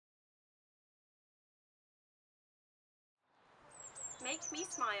make me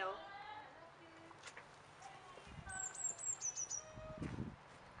smile.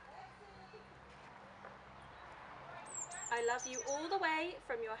 I love you all the way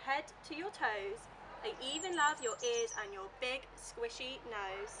from your head to your toes. I even love your ears and your big squishy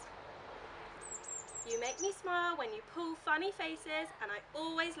nose. You make me smile when you pull funny faces, and I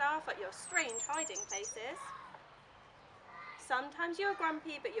always laugh at your strange hiding places. Sometimes you are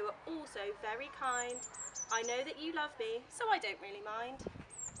grumpy, but you are also very kind. I know that you love me, so I don't really mind.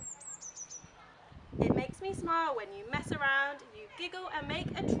 It makes me smile when you mess around, you giggle and make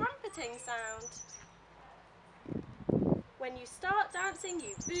a trumpeting sound. When you start dancing,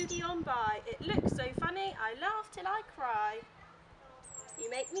 you boogie on by. It looks so funny, I laugh till I cry. You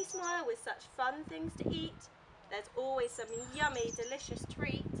make me smile with such fun things to eat. There's always some yummy, delicious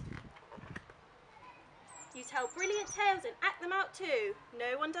treat. You tell brilliant tales and act them out too.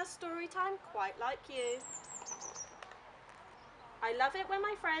 No one does story time quite like you. I love it when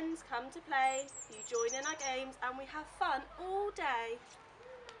my friends come to play. You join in our games and we have fun all day.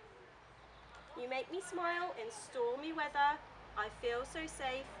 You make me smile in stormy weather. I feel so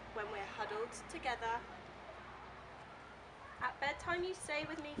safe when we're huddled together. At bedtime you stay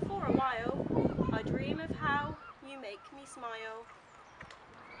with me for a while. I dream of how you make me smile.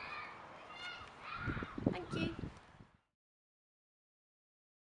 Thank you.